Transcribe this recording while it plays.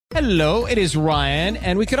Hello, it is Ryan,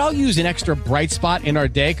 and we could all use an extra bright spot in our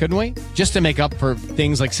day, couldn't we? Just to make up for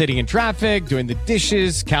things like sitting in traffic, doing the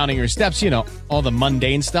dishes, counting your steps, all the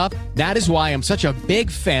mundane stuff. That is why I'm such a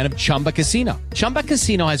big fan of Chumba Casino. Chumba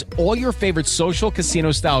Casino has all your favorite social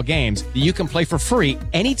casino-style games that you can play for free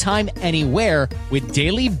anytime, anywhere with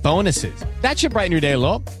daily bonuses. That should brighten your day a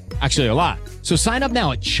little. Actually, a lot. So sign up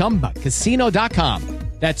now at ChumbaCasino.com.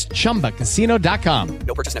 That's ChumbaCasino.com.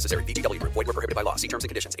 No purchase necessary. VGW Group. Void where prohibited by law. See terms and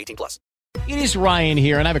conditions. 18+. It is Ryan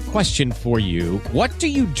here, and I have a question for you. What do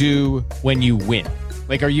you do when you win?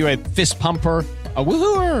 Like, are you a fist pumper, a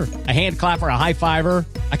woohooer, a hand clapper, a high fiver?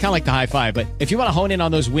 I kind of like the high five, but if you want to hone in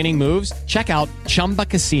on those winning moves, check out Chumba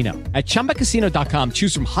Casino. At ChumbaCasino.com,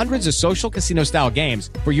 choose from hundreds of social casino-style games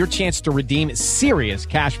for your chance to redeem serious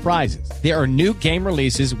cash prizes. There are new game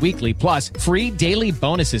releases weekly, plus free daily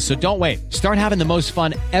bonuses, so don't wait. Start having the most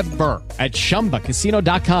fun ever at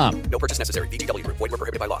ChumbaCasino.com. No purchase necessary. VGW Group. Void where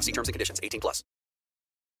prohibited by law. See terms and conditions. 18+.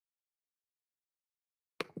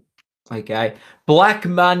 Okay. Black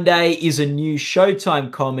Monday is a new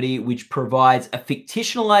Showtime comedy which provides a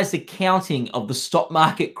fictionalized accounting of the stock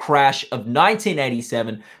market crash of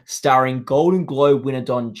 1987, starring Golden Globe winner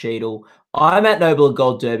Don Cheadle. I'm at Noble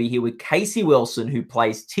Gold Derby here with Casey Wilson, who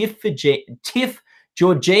plays Tiff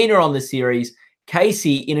Georgina on the series.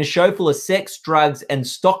 Casey, in a show full of sex, drugs, and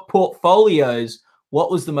stock portfolios,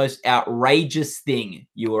 what was the most outrageous thing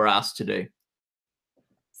you were asked to do?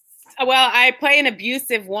 Well, I play an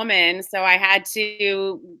abusive woman, so I had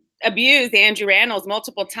to abuse Andrew Rannells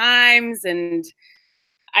multiple times, and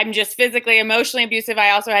I'm just physically, emotionally abusive. I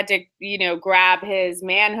also had to, grab his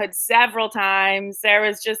manhood several times. There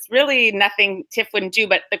was just really nothing Tiff wouldn't do.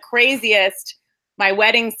 But the craziest, my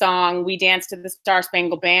wedding song, we danced to the Star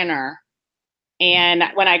Spangled Banner. And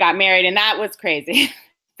when I got married, and that was crazy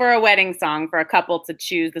for a wedding song, for a couple to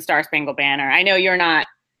choose the Star Spangled Banner. I know you're not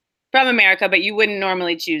from America, but you wouldn't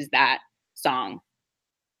normally choose that song.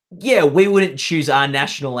 Yeah, we wouldn't choose our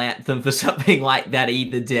national anthem for something like that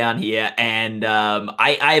either down here. And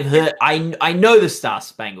I've heard, I know the Star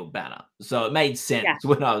Spangled Banner, so it made sense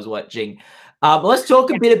when I was watching. Let's talk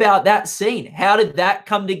a bit about that scene. How did that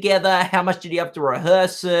come together? How much did you have to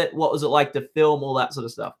rehearse it? What was it like to film? All that sort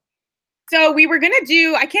of stuff. So we were going to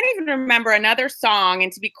do, I can't even remember another song.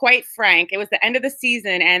 And to be quite frank, it was the end of the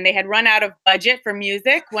season and they had run out of budget for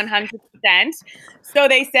music, 100%. So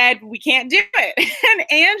they said, we can't do it. And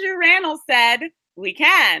Andrew Rannells said, we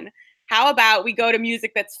can. How about we go to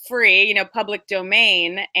music that's free, public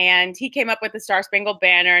domain? And he came up with the Star Spangled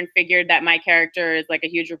Banner and figured that my character is like a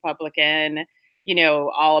huge Republican,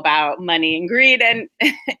 all about money and greed and,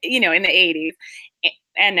 in the 80s.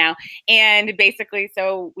 And now, and basically,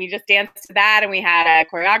 so we just danced to that and we had a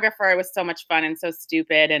choreographer. It was so much fun and so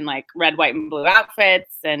stupid, and like red, white, and blue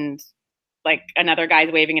outfits, and like another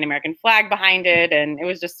guy's waving an American flag behind it. And it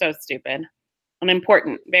was just so stupid. An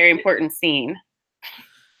important, very important scene.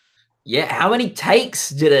 Yeah. How many takes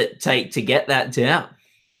did it take to get that down?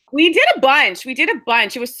 We did a bunch.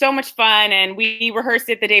 It was so much fun. And we rehearsed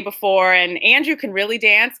it the day before. And Andrew can really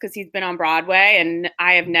dance because he's been on Broadway. And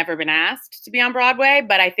I have never been asked to be on Broadway.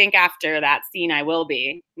 But I think after that scene, I will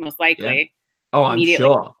be, most likely. Yeah. Oh, I'm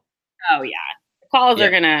sure. Oh, yeah. The calls are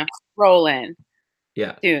going to roll in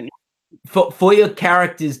soon. For your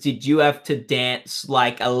characters, did you have to dance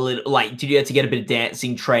like a little, like, did you have to get a bit of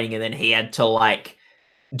dancing training and then he had to like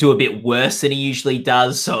do a bit worse than he usually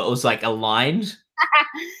does? So it was like aligned?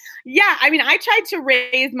 Yeah, I mean, I tried to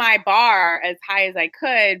raise my bar as high as I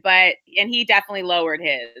could, and he definitely lowered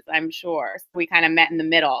his, I'm sure. So we kind of met in the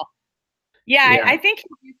middle. Yeah. I think he's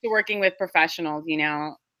used to working with professionals,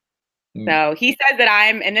 So he says that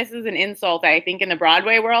and this is an insult, I think, in the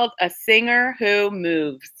Broadway world, a singer who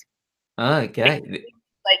moves. Okay.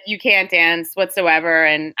 Like you can't dance whatsoever.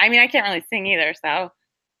 And I mean, I can't really sing either, so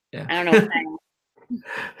I don't know what I'm saying.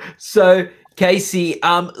 So, Casey,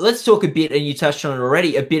 let's talk a bit, and you touched on it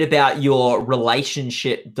already, a bit about your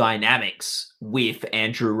relationship dynamics with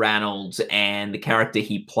Andrew Rannells and the character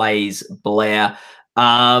he plays, Blair.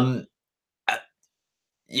 As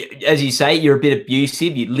you say, you're a bit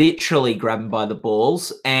abusive. You literally grab him by the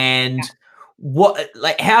balls. And what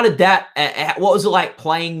was it like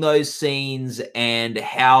playing those scenes, and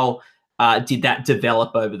how did that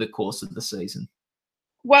develop over the course of the season?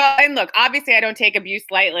 Well, and look, obviously I don't take abuse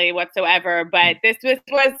lightly whatsoever, but this was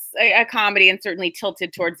a comedy and certainly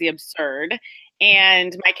tilted towards the absurd.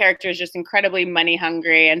 And my character is just incredibly money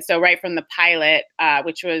hungry. And so right from the pilot,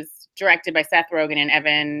 which was directed by Seth Rogen and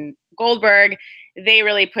Evan Goldberg, they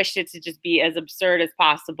really pushed it to just be as absurd as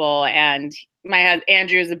possible. And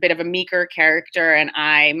Andrew is a bit of a meeker character, and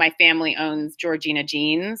my family owns Georgina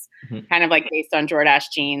Jeans, kind of like based on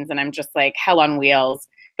Jordache jeans, and I'm just like hell on wheels.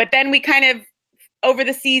 But then we kind of over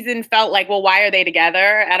the season felt like, well, why are they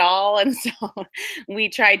together at all? And so we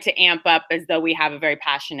tried to amp up as though we have a very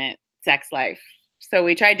passionate sex life. So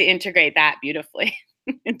we tried to integrate that beautifully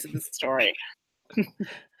into the story. Give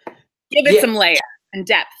it some layer and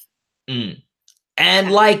depth.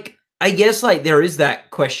 And like, I guess like there is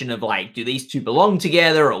that question of like, do these two belong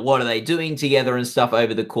together or what are they doing together and stuff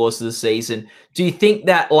over the course of the season? Do you think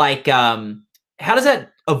that like, how does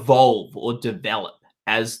that evolve or develop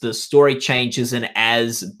as the story changes and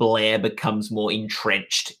as Blair becomes more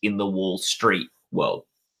entrenched in the Wall Street world?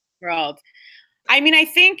 I mean, I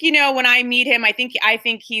think, when I meet him, I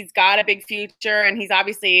think he's got a big future, and he's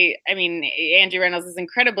obviously, I mean, Andrew Reynolds is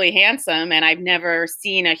incredibly handsome, and I've never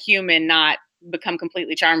seen a human not become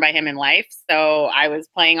completely charmed by him in life. So I was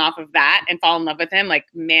playing off of that and fall in love with him, like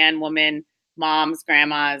man, woman, moms,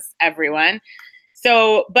 grandmas, everyone.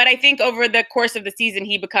 So, but I think over the course of the season,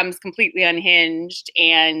 he becomes completely unhinged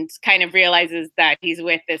and kind of realizes that he's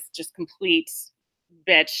with this just complete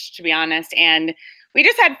bitch, to be honest. And we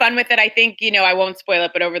just had fun with it. I think, I won't spoil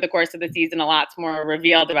it, but over the course of the season, a lot's more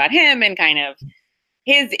revealed about him and kind of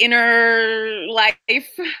his inner life,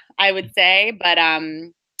 I would say. But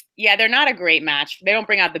yeah, they're not a great match. They don't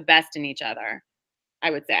bring out the best in each other,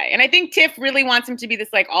 I would say. And I think Tiff really wants him to be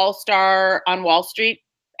this like all-star on Wall Street,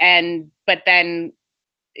 but then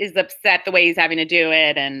is upset the way he's having to do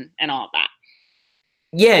it and all of that.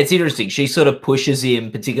 Yeah, it's interesting. She sort of pushes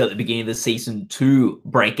him, particularly at the beginning of the season, to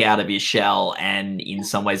break out of his shell, and in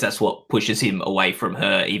some ways that's what pushes him away from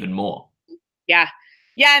her even more. Yeah.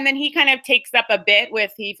 Yeah, and then he kind of takes up a bit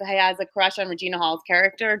he has a crush on Regina Hall's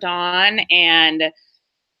character, Dawn, and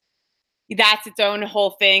that's its own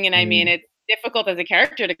whole thing. And I mean, it's difficult as a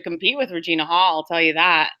character to compete with Regina Hall, I'll tell you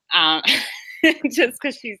that. Just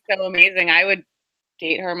because she's so amazing. I would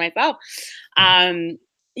date her myself.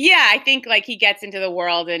 Yeah, I think like he gets into the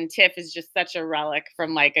world, and Tiff is just such a relic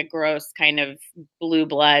from like a gross kind of blue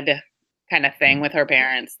blood kind of thing with her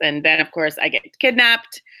parents. And then of course I get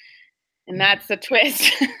kidnapped, and that's a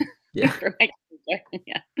twist. Yeah. For my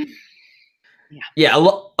character. Yeah, a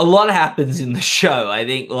lot happens in the show. I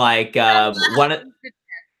think like I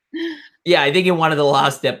think in one of the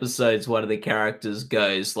last episodes, one of the characters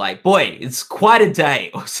goes like, boy, it's quite a day,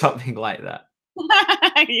 or something like that.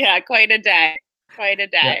 Yeah, quite a day. Quite a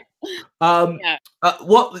day. Yeah.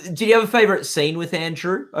 What did you have a favorite scene with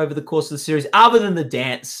Andrew over the course of the series, other than the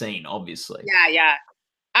dance scene, obviously? Yeah.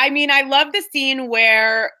 I mean, I love the scene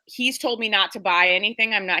where he's told me not to buy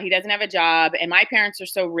anything. He doesn't have a job, and my parents are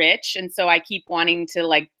so rich, and so I keep wanting to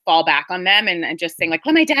like fall back on them and just saying like,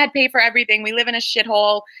 let my dad pay for everything. We live in a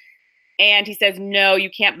shithole. And he says, no,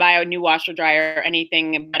 you can't buy a new washer, dryer, or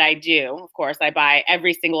anything. But I do. Of course, I buy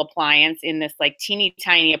every single appliance in this like teeny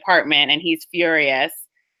tiny apartment. And he's furious.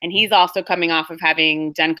 And he's also coming off of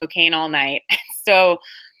having done cocaine all night. So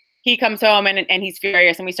he comes home and he's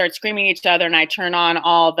furious. And we start screaming at each other. And I turn on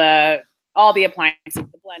all the appliances,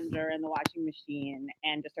 the blender and the washing machine,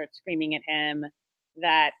 and just start screaming at him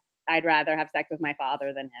that I'd rather have sex with my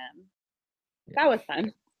father than him. That was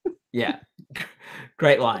fun. Yeah.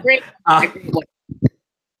 Great line.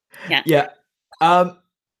 Yeah.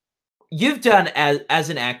 You've done, as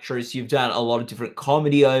an actress, you've done a lot of different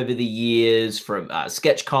comedy over the years, from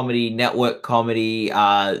sketch comedy, network comedy,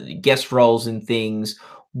 guest roles and things.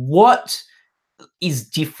 What is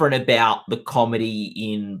different about the comedy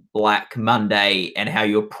in Black Monday and how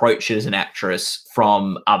you approach it as an actress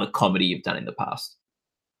from other comedy you've done in the past?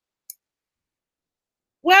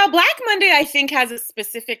 Well, Black Monday, I think, has a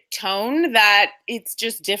specific tone that it's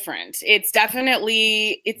just different. It's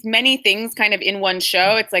many things kind of in one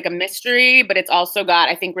show. It's like a mystery, but it's also got,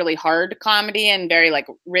 I think, really hard comedy and very like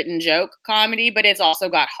written joke comedy, but it's also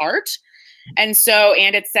got heart. And it's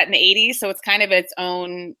set in the 80s. So it's kind of its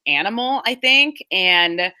own animal, I think.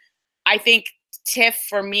 And I think Tiff,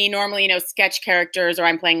 for me, normally, sketch characters, or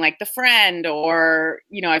I'm playing like the friend, or,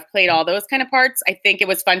 I've played all those kind of parts. I think it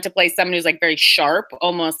was fun to play someone who's like very sharp,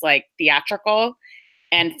 almost like theatrical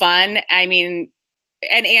and fun. I mean,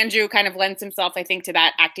 and Andrew kind of lends himself, I think, to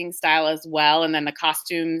that acting style as well. And then the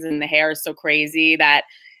costumes and the hair is so crazy that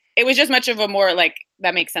it was just much of a more like,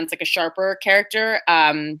 that makes sense, like a sharper character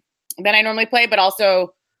than I normally play. But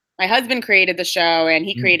also, my husband created the show, and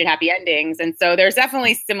he created Happy Endings. And so there's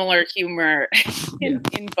definitely similar humor in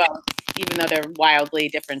both, even though they're wildly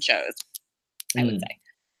different shows, I would say.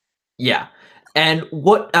 Yeah. And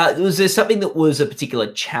what was there something that was a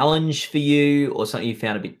particular challenge for you, or something you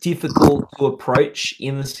found a bit difficult to approach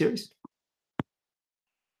in the series?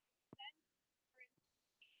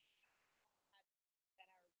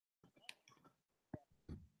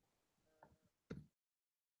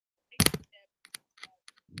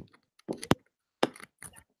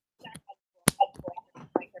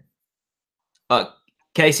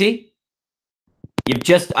 Casey, you've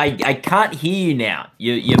just I can't hear you now.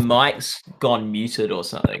 Your mic's gone muted or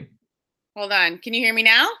something. Hold on. Can you hear me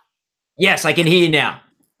now? Yes, I can hear you now.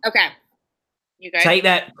 Okay. You guys. Take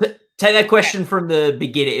that question from the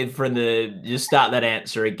beginning, just start that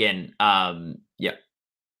answer again. Yeah.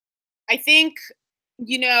 I think,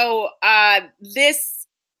 this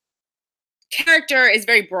character is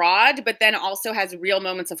very broad, but then also has real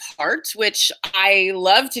moments of heart, which I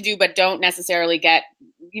love to do, but don't necessarily get,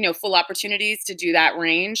 full opportunities to do that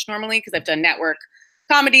range normally, because I've done network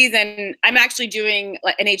comedies, and I'm actually doing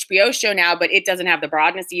an HBO show now, but it doesn't have the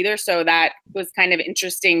broadness either. So that was kind of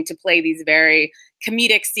interesting to play these very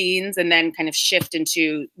comedic scenes and then kind of shift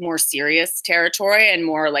into more serious territory and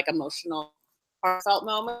more like emotional, heartfelt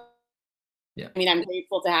moments. Yeah. I mean, I'm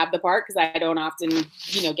grateful to have the part because I don't often,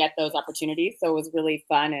 get those opportunities. So it was really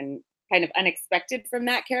fun and kind of unexpected from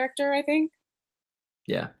that character, I think.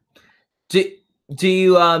 Yeah. Do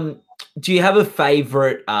you have a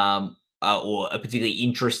favorite or a particularly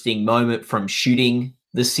interesting moment from shooting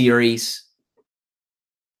the series?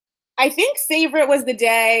 I think favorite was the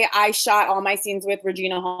day I shot all my scenes with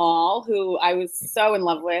Regina Hall, who I was so in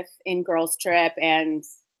love with in Girls Trip and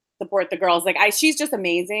Support the Girls. She's just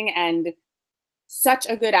amazing and such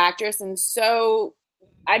a good actress, and so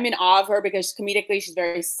I'm in awe of her because comedically she's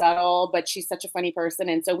very subtle, but she's such a funny person.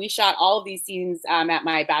 And so we shot all of these scenes at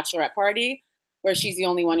my bachelorette party where she's the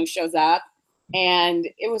only one who shows up. And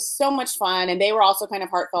it was so much fun. And they were also kind of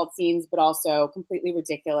heartfelt scenes, but also completely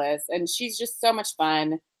ridiculous. And she's just so much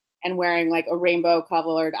fun and wearing like a rainbow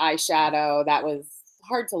colored eyeshadow that was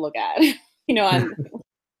hard to look at, I'm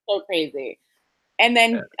so crazy. And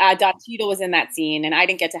then Don Cheadle was in that scene, and I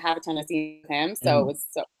didn't get to have a ton of scenes with him, so it was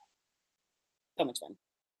so much fun.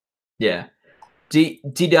 Yeah.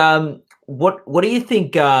 What do you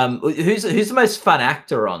think? Who's the most fun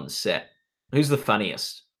actor on set? Who's the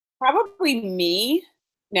funniest? Probably me.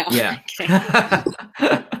 No. Yeah.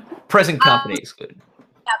 Present company is good.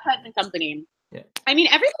 Yeah, present company. Yeah. I mean,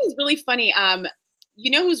 everybody's really funny.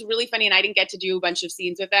 Who's really funny, and I didn't get to do a bunch of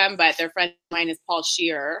scenes with them, but their friend of mine is Paul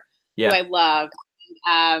Scheer, who I love.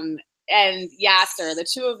 And Yasser, the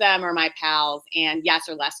two of them are my pals, and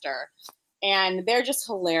Yasser Lester. And they're just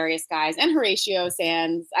hilarious guys. And Horatio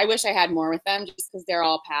Sands. I wish I had more with them just because they're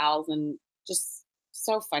all pals and just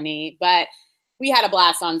so funny. But we had a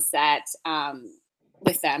blast on set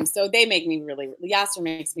with them. So they make me Yasser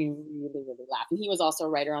makes me really, really laugh. And he was also a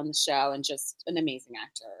writer on the show and just an amazing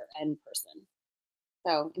actor and person.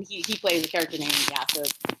 So, and he plays a character named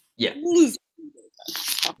Yasser. Yeah.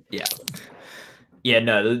 Yeah. Yeah,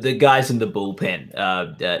 no, the guys in the bullpen,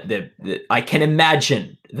 I can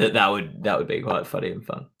imagine that would be quite funny and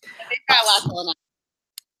fun. They've got a lot going on.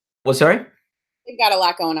 What, sorry? They've got a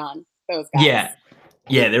lot going on, those guys.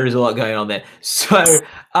 Yeah, there is a lot going on there. So,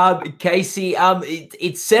 Casey,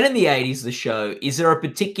 it's set in the 80s, the show. Is there a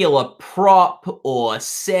particular prop or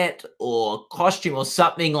set or costume or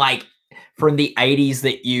something like from the 80s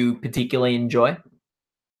that you particularly enjoy?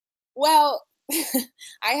 Well,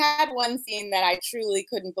 I had one scene that I truly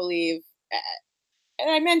couldn't believe. And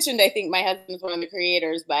I mentioned, I think my husband's one of the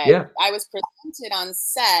creators, but I was presented on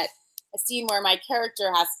set a scene where my character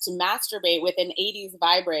has to masturbate with an 80s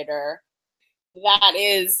vibrator. That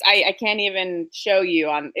is, I can't even show you.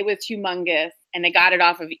 It was humongous, and they got it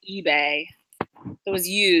off of eBay. It was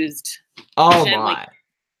used. Oh, my.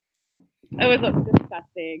 It was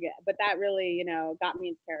disgusting, but that really, got me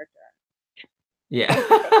into character. Yeah.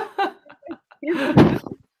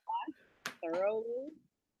 Thoroughly,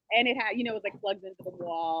 and it had, it was like plugged into the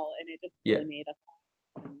wall, and it just really made us.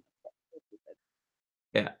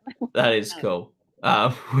 Yeah, that is cool.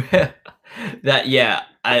 That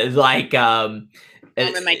like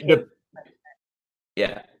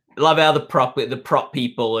love how the prop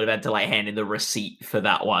people have had to like hand in the receipt for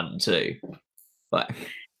that one too. But and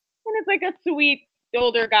it's like a sweet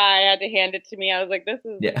older guy had to hand it to me. I was like, this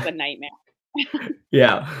is a nightmare.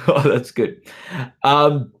 Yeah, oh, that's good.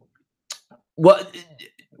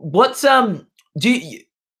 What's do you,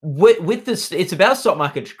 with this? It's about stock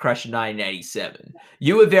market crash in 1987.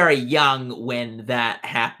 You were very young when that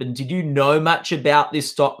happened. Did you know much about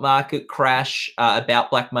this stock market crash, about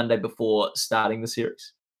Black Monday before starting the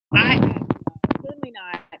series? Certainly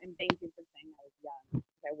not. And thank you for saying I was young.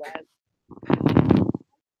 I was.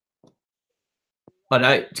 Oh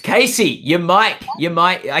no, Casey, your mic.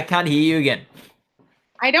 I can't hear you again.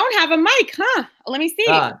 I don't have a mic, huh? Let me see.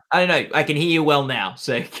 I don't know. I can hear you well now,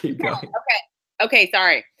 so keep going. Okay,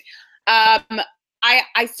 sorry.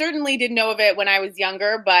 I certainly didn't know of it when I was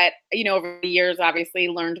younger, but over the years, obviously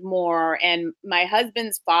learned more. And my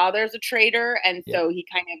husband's father's a trader, and so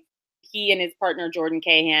he and his partner Jordan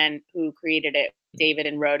Cahan, who created it, David,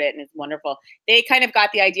 and wrote it, and it's wonderful. They kind of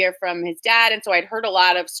got the idea from his dad, and so I'd heard a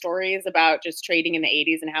lot of stories about just trading in the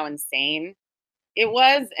 80s and how insane it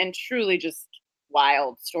was, and truly just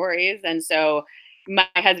wild stories. And so my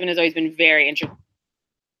husband has always been very interested.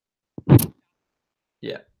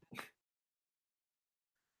 Yeah.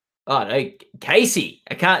 Oh no, Casey,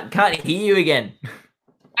 I can't hear you again.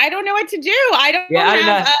 I don't know what to do. I don't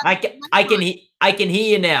know. I can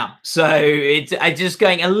hear you now. So it's just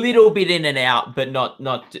going a little bit in and out, but not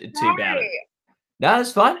too bad. No,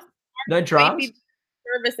 that's fine. No dramas.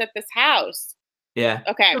 Service at this house. Yeah.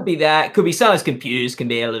 Okay. Could be that. Could be sometimes computers can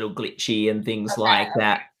be a little glitchy and things like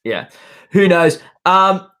that. Yeah. Who knows?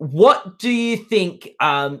 What do you think?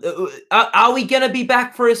 Are we going to be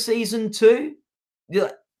back for a season 2?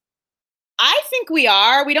 I think we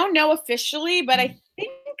are. We don't know officially, but I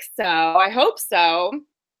think so. I hope so.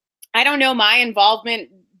 I don't know my involvement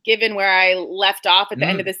given where I left off at the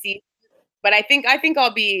end of the season, but I think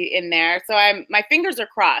I'll be in there. So my fingers are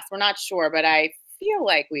crossed. We're not sure, but I feel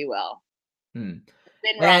like we will. Been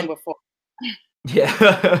wrong before.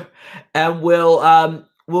 Yeah. And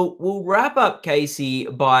we'll wrap up, Casey,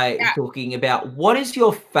 by talking about what is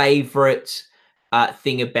your favorite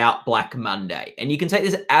thing about Black Monday. And you can take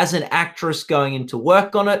this as an actress going into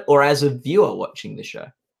work on it or as a viewer watching the show.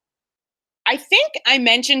 I think I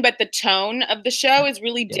mentioned, but the tone of the show is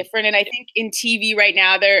really different. And I think in TV right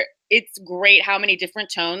now, it's great how many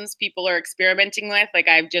different tones people are experimenting with. Like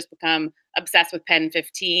I've just become obsessed with Pen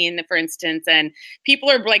 15, for instance, and people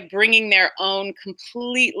are like bringing their own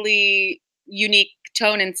completely unique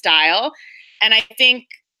tone and style. And I think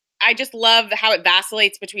I just love how it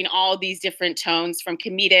vacillates between all these different tones, from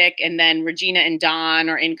comedic, and then Regina and Don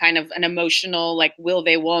are in kind of an emotional, like will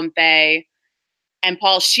they, won't they. And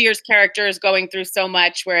Paul Scheer's character is going through so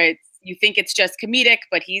much where you think it's just comedic,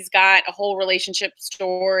 but he's got a whole relationship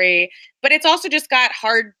story. But it's also just got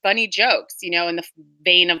hard, funny jokes, in the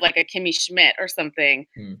vein of like a Kimmy Schmidt or something.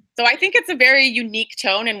 So I think it's a very unique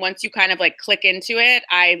tone. And once you kind of like click into it,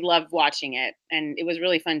 I love watching it. And it was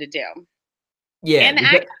really fun to do. Yeah.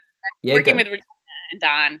 And working with Regina and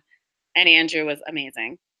Don and Andrew was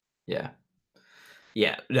amazing. Yeah.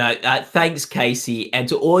 Yeah. No, thanks, Casey. And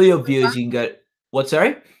to all your viewers, you can go... What,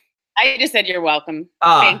 sorry? I just said you're welcome.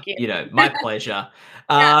 Thank you. My pleasure.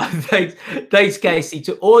 Thanks, Casey.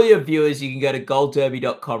 To all your viewers, you can go to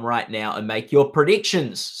goldderby.com right now and make your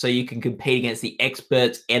predictions so you can compete against the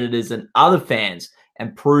experts, editors, and other fans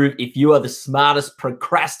and prove if you are the smartest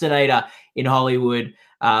procrastinator in Hollywood.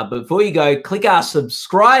 But before you go, click our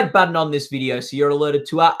subscribe button on this video so you're alerted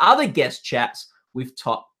to our other guest chats with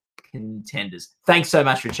top contenders. Thanks so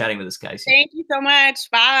much for chatting with us, Casey. Thank you so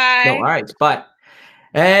much. Bye. No worries. Bye.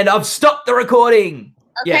 And I've stopped the recording.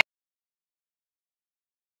 Okay. Yeah.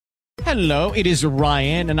 Hello, it is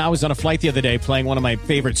Ryan, and I was on a flight the other day playing one of my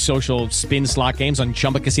favorite social spin slot games on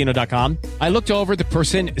ChumbaCasino.com. I looked over at the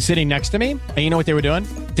person sitting next to me, and you know what they were doing?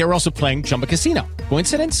 They were also playing Chumba Casino.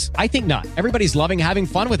 Coincidence? I think not. Everybody's loving having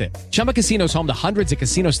fun with it. Chumba Casino is home to hundreds of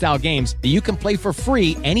casino-style games that you can play for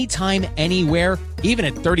free anytime, anywhere, even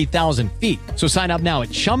at 30,000 feet. So sign up now at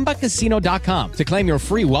ChumbaCasino.com to claim your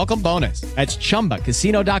free welcome bonus. That's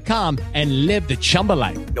ChumbaCasino.com and live the Chumba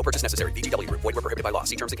life. No purchase necessary. VGW. Void where prohibited by law.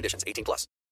 See terms and conditions. 18+.